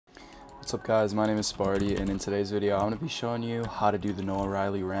What's up guys, my name is Sparty, and in today's video I'm going to be showing you how to do the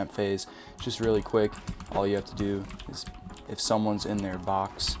Noahreyli ramp phase. Just really quick, all you have to do is, if someone's in their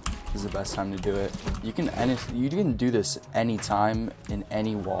box, this is the best time to do it. You can do this anytime in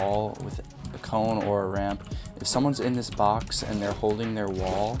any wall with a cone or a ramp. If someone's in this box and they're holding their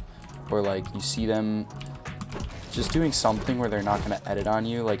wall, or like you see them just doing something where they're not going to edit on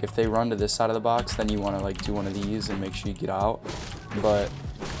you, like if they run to this side of the box, then you want to like do one of these and make sure you get out. But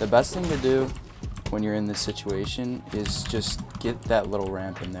the best thing to do when you're in this situation is just get that little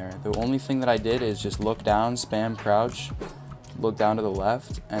ramp in there. The only thing that I did is just look down, spam crouch, look down to the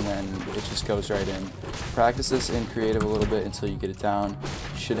left, and then it just goes right in. Practice this in creative a little bit until you get it down.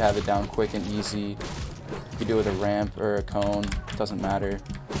 You should have it down quick and easy. You can do it with a ramp or a cone, doesn't matter.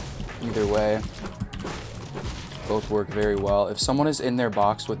 Either way, both work very well. If someone is in their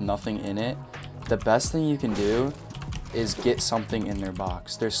box with nothing in it, the best thing you can do is get something in their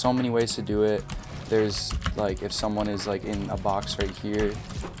box. There's so many ways to do it. There's like, if someone is like in a box right here,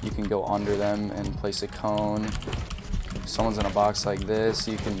 you can go under them and place a cone. If someone's in a box like this,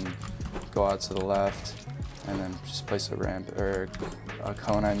 you can go out to the left and then just place a ramp or a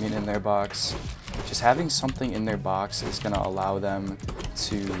cone, in their box. Just having something in their box is gonna allow them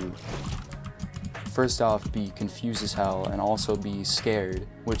to, first off, be confused as hell and also be scared,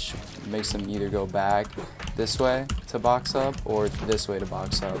 which makes them either go back this way to box up or this way to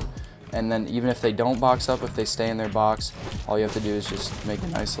box up. And then even if they don't box up, if they stay in their box, all you have to do is just make a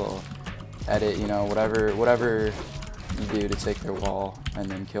nice little edit, you know, whatever you do to take their wall and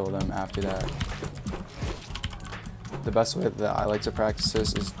then kill them after that. The best way that I like to practice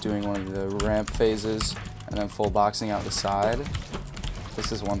this is doing one of the ramp phases and then full boxing out the side.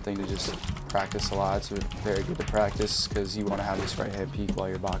 This is one thing to just practice a lot. It's very good to practice because you want to have this right hand peek while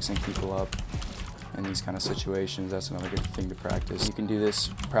you're boxing people up in these kind of situations. That's another good thing to practice. You can do this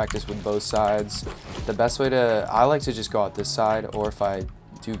practice with both sides. The best way I like to just go out this side, or if I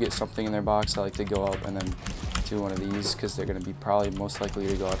do get something in their box, I like to go up and then do one of these because they're going to be probably most likely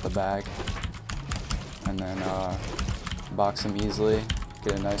to go out the back, and then box them easily,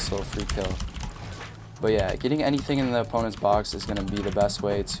 get a nice little free kill. But yeah, getting anything in the opponent's box is going to be the best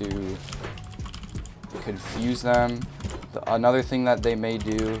way to confuse them. Another thing that they may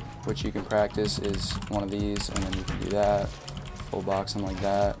do, which you can practice, is one of these, and then you can do that, full box them like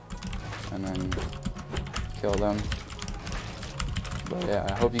that, and then kill them. But yeah,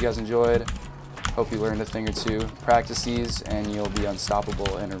 I hope you guys enjoyed. Hope you learned a thing or two. Practice these and you'll be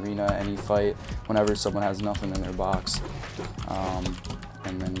unstoppable in arena, any fight, whenever someone has nothing in their box.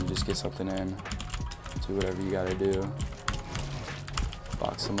 And then you just get something in, do whatever you gotta do,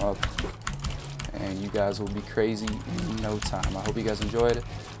 box them up, and you guys will be crazy in no time. I hope you guys enjoyed.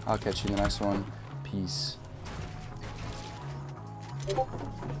 I'll catch you in the next one. Peace.